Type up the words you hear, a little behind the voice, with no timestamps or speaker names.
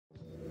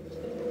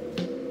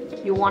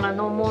You want to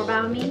know more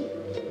about me?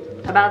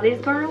 About this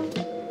girl?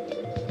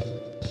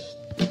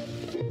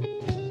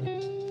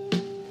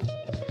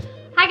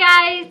 Hi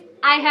guys!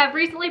 I have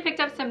recently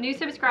picked up some new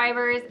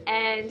subscribers,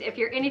 and if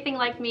you're anything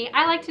like me,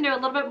 I like to know a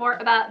little bit more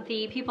about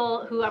the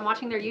people who I'm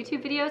watching their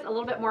YouTube videos, a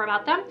little bit more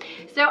about them.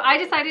 So I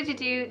decided to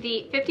do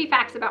the 50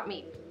 facts about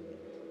me.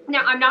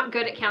 Now, I'm not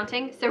good at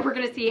counting, so we're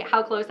gonna see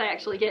how close I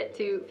actually get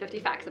to 50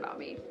 facts about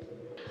me.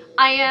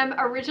 I am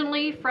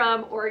originally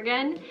from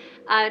Oregon,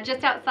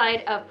 just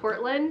outside of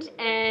Portland,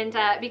 and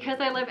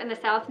because I live in the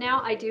South now,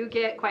 I do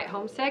get quite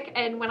homesick,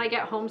 and when I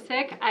get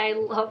homesick, I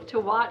love to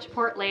watch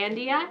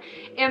Portlandia,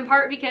 in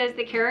part because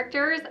the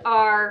characters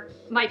are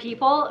my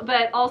people,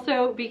 but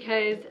also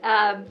because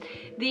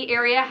the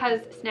area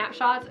has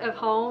snapshots of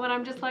home, and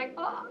I'm just like,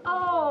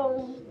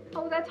 oh,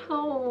 that's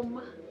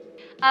home.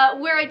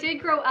 Where I did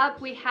grow up,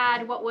 we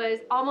had what was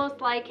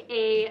almost like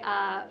a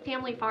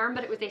family farm,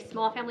 but it was a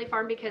small family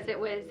farm because it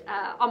was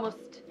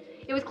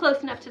it was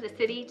close enough to the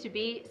city to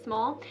be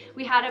small.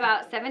 We had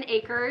about 7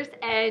 acres,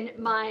 and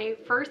my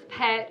first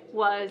pet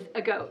was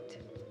a goat.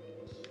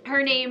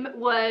 Her name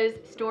was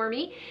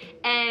Stormy,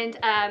 and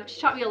she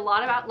taught me a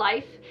lot about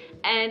life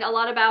and a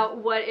lot about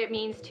what it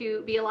means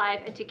to be alive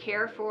and to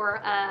care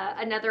for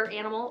another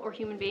animal or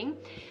human being.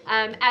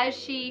 As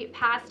she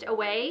passed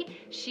away,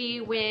 she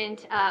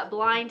went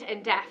blind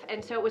and deaf,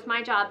 and so it was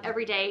my job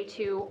every day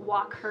to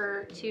walk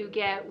her to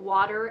get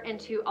water and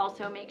to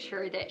also make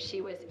sure that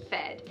she was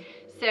fed.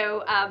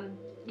 So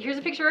here's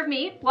a picture of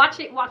me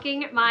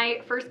walking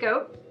my first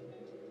goat.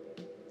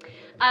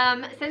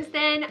 Since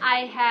then,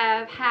 I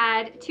have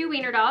had 2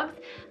 wiener dogs.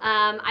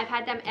 I've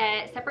had them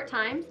at separate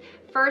times.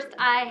 First,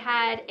 I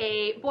had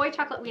a boy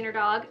chocolate wiener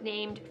dog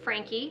named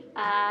Frankie,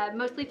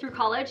 mostly through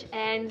college,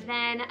 and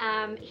then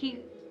he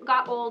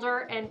got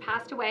older and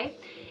passed away,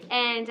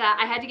 and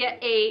I had to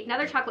get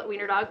another chocolate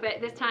wiener dog, but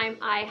this time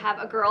I have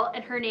a girl,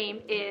 and her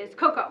name is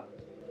Coco.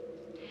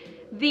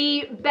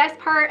 The best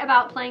part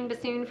about playing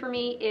bassoon for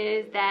me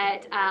is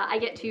that I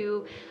get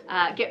to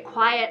get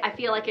quiet. I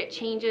feel like it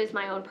changes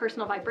my own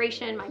personal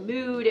vibration, my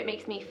mood. It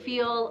makes me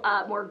feel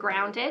more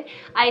grounded.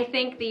 I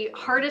think the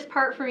hardest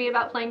part for me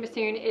about playing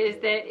bassoon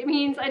is that it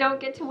means I don't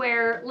get to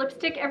wear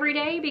lipstick every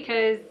day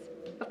because,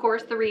 of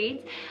course, the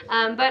reeds,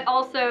 but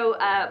also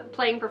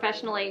playing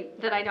professionally,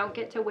 that I don't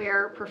get to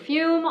wear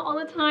perfume all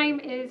the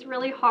time is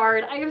really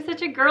hard. I am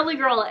such a girly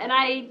girl, and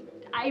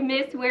I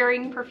miss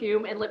wearing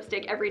perfume and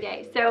lipstick every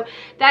day. So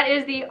that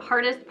is the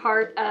hardest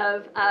part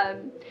of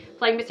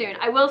playing bassoon.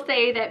 I will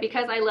say that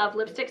because I love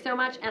lipstick so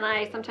much, and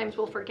I sometimes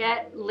will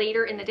forget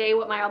later in the day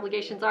what my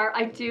obligations are,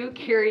 I do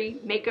carry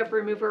makeup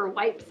remover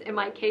wipes in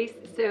my case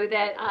so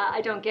that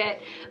I don't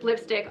get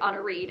lipstick on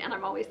a reed, and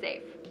I'm always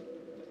safe.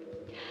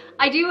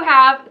 I do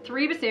have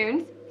 3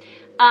 bassoons.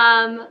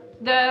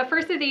 The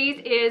first of these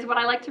is what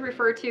I like to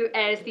refer to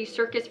as the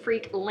Circus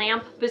Freak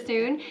lamp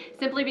bassoon,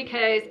 simply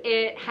because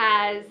it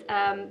has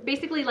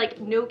basically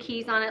like no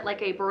keys on it like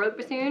a Baroque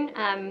bassoon.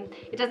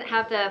 It doesn't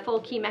have the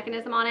full key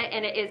mechanism on it,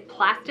 and it is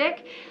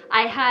plastic.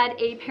 I had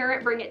a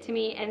parent bring it to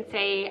me and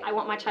say, I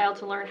want my child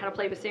to learn how to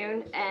play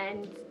bassoon,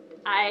 and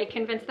I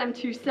convinced them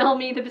to sell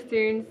me the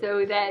bassoon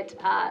so that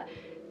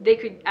they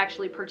could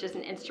actually purchase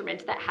an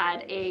instrument that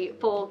had a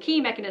full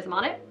key mechanism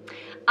on it.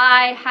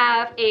 I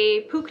have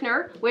a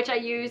Puchner, which I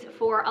use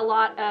for a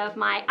lot of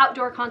my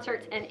outdoor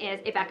concerts and is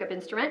a backup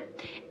instrument.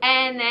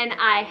 And then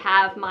I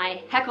have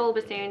my Heckel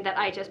bassoon that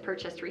I just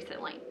purchased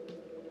recently.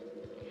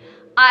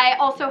 I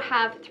also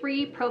have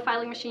 3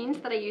 profiling machines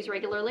that I use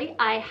regularly.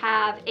 I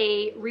have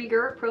a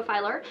Rieger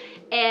profiler,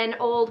 an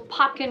old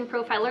Popkin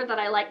profiler that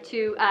I like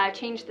to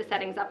change the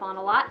settings up on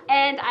a lot,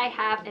 and I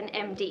have an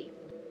MD.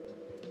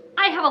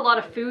 I have a lot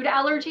of food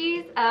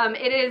allergies.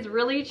 It is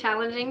really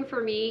challenging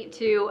for me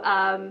to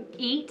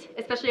eat,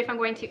 especially if I'm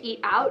going to eat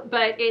out,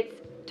 but it's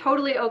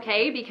totally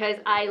okay because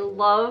I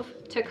love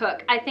to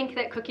cook. I think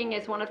that cooking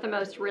is one of the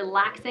most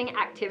relaxing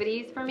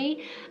activities for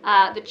me.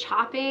 The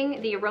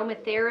chopping, the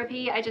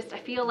aromatherapy, I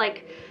feel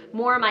like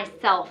more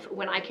myself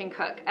when I can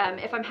cook.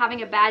 If I'm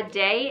having a bad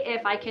day,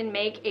 if I can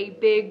make a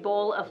big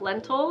bowl of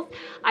lentils,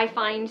 I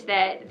find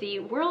that the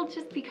world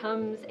just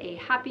becomes a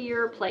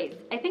happier place.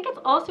 I think it's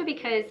also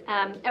because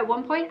at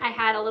one point I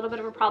had a little bit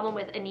of a problem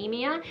with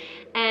anemia,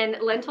 and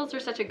lentils are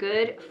such a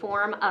good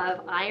form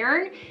of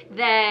iron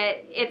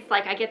that it's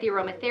like I get the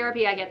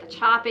aromatherapy, I get the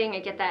chopping, I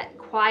get that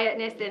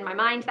quietness in my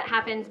mind that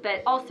happens,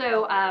 but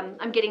also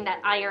I'm getting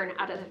that iron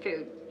out of the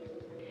food.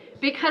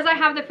 Because I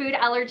have the food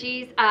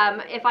allergies,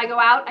 if I go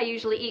out, I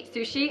usually eat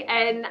sushi,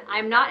 and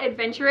I'm not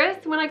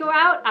adventurous when I go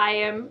out. I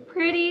am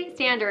pretty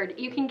standard.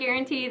 You can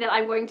guarantee that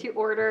I'm going to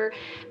order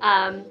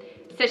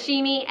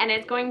sashimi, and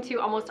it's going to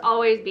almost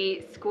always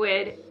be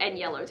squid and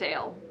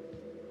yellowtail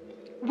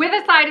with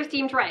a side of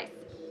steamed rice,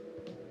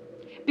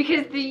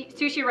 because the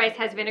sushi rice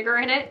has vinegar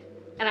in it,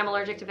 and I'm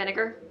allergic to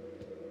vinegar.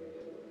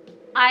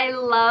 I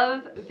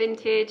love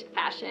vintage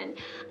fashion.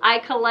 I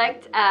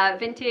collect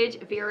vintage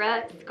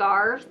Vera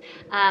scarves,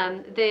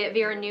 the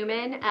Vera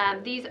Newman.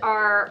 These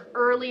are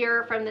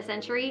earlier from the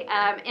century,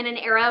 in an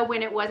era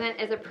when it wasn't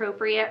as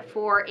appropriate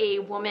for a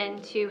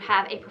woman to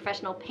have a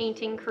professional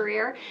painting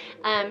career.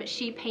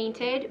 She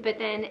painted, but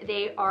then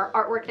they are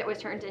artwork that was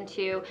turned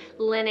into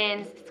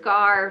linens,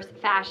 scarves,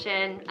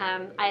 fashion.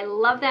 I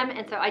love them,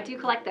 and so I do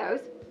collect those.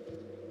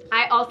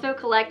 I also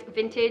collect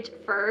vintage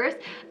furs,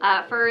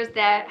 furs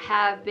that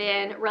have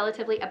been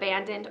relatively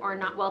abandoned or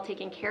not well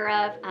taken care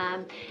of.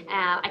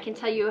 I can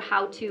tell you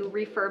how to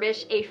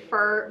refurbish a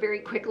fur very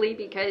quickly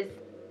because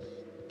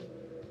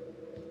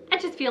I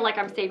just feel like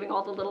I'm saving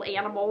all the little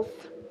animals.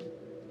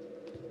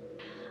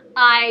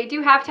 I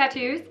do have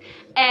tattoos,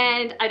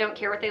 and I don't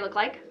care what they look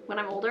like when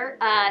I'm older.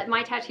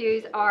 My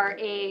tattoos are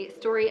a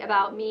story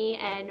about me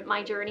and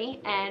my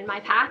journey and my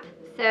path,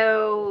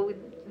 so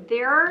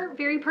they're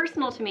very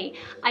personal to me.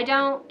 I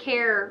don't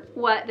care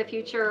what the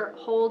future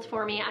holds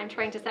for me. I'm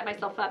trying to set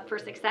myself up for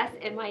success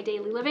in my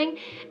daily living,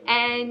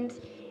 and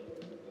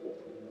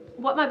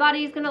what my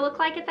body is going to look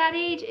like at that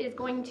age is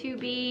going to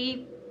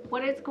be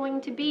what it's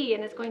going to be,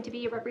 and it's going to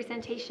be a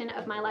representation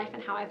of my life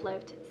and how I've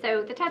lived.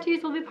 So the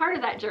tattoos will be part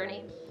of that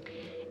journey.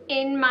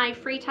 In my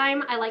free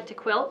time, I like to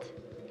quilt.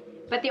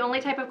 But the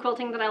only type of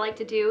quilting that I like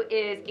to do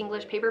is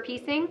English paper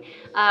piecing,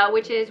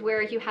 which is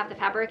where you have the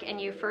fabric and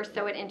you first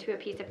sew it into a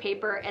piece of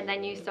paper and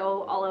then you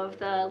sew all of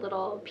the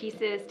little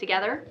pieces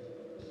together.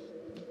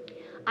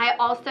 I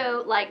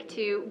also like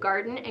to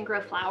garden and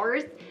grow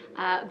flowers.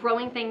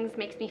 Growing things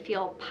makes me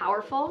feel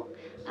powerful.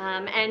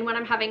 And when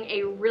I'm having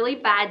a really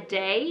bad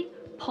day,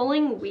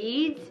 pulling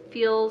weeds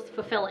feels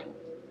fulfilling.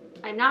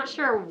 I'm not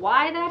sure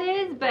why that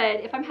is,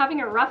 but if I'm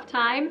having a rough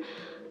time,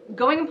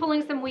 going and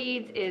pulling some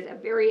weeds is a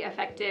very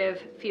effective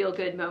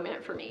feel-good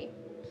moment for me.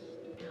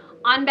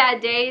 On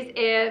bad days,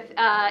 if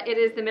it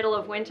is the middle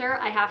of winter,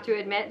 I have to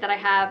admit that I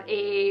have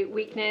a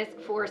weakness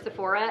for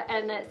Sephora,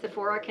 and that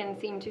Sephora can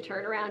seem to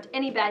turn around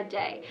any bad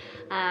day.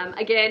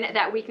 Again,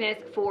 that weakness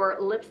for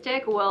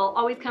lipstick will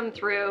always come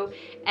through,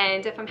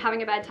 and if I'm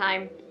having a bad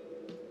time,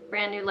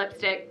 brand new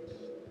lipstick,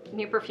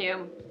 new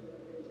perfume,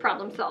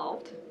 problem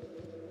solved.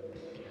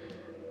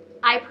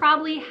 I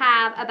probably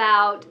have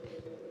about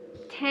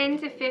 10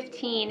 to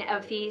 15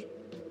 of these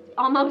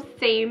almost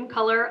same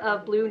color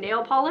of blue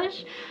nail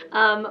polish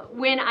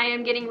when I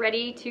am getting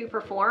ready to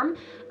perform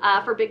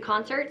for big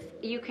concerts.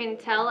 You can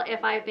tell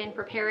if I've been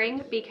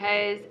preparing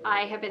because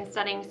I have been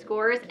studying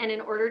scores, and in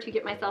order to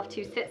get myself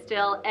to sit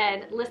still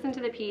and listen to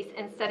the piece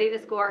and study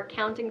the score,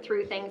 counting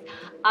through things,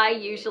 I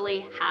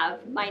usually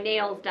have my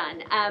nails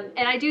done.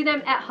 And I do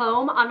them at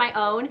home on my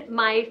own.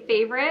 My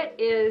favorite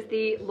is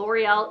the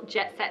L'Oreal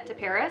Jet Set to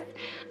Paris.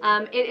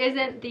 It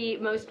isn't the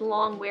most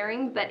long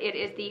wearing, but it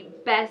is the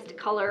best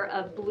color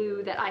of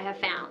blue that I have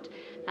found.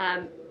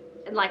 And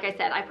like I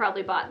said, I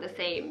probably bought the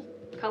same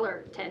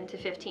color 10 to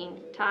 15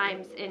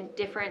 times in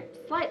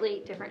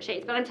slightly different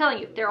shades, but I'm telling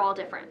you, they're all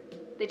different.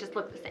 They just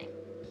look the same.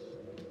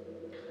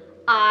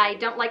 I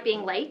don't like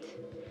being late,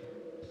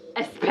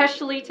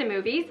 especially to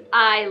movies.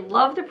 I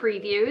love the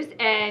previews,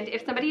 and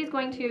if somebody is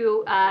going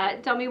to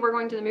tell me we're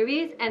going to the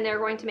movies and they're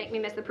going to make me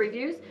miss the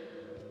previews,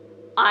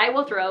 I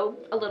will throw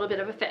a little bit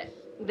of a fit.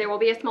 There will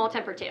be a small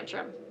temper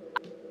tantrum.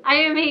 I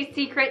am a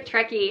secret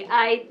Trekkie.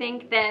 I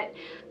think that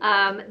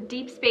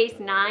Deep Space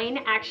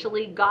Nine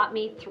actually got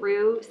me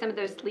through some of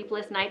those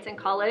sleepless nights in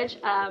college.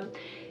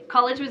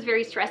 College was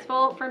very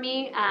stressful for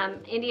me.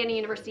 Indiana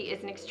University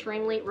is an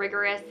extremely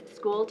rigorous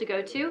school to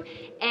go to,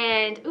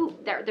 and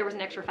there was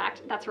an extra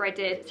fact. That's where I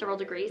did several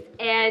degrees,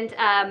 and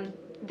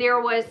there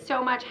was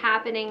so much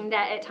happening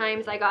that at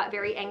times I got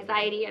very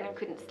anxiety and I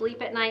couldn't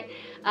sleep at night,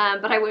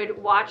 but I would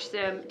watch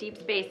some Deep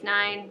Space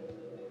Nine,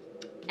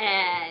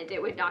 and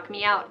it would knock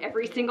me out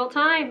every single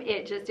time.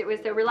 It was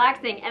so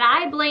relaxing. And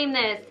I blame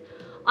this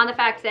on the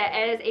fact that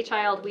as a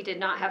child, we did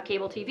not have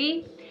cable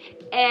TV,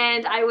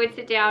 and I would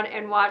sit down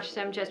and watch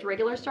some just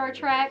regular Star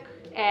Trek,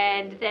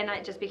 and then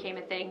it just became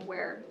a thing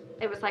where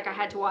it was like I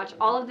had to watch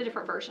all of the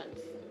different versions.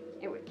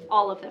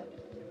 All of them.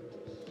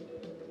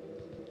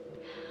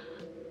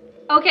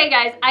 Okay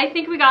guys, I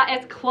think we got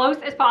as close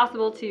as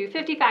possible to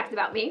 50 facts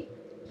about me.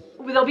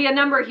 There'll be a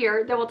number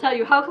here that will tell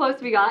you how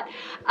close we got.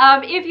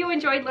 If you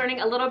enjoyed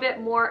learning a little bit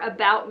more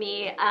about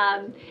me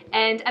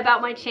and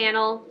about my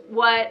channel,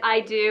 what I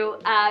do,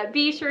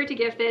 be sure to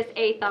give this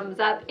a thumbs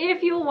up.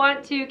 If you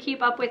want to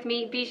keep up with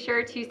me, be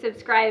sure to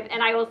subscribe,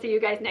 and I will see you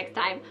guys next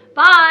time.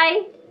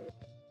 Bye!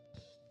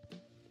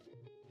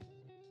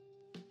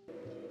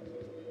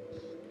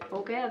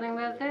 Okay, I think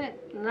that's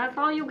it. And that's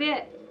all you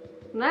get.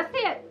 And that's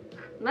it.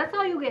 And that's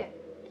all you get.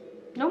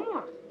 No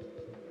more.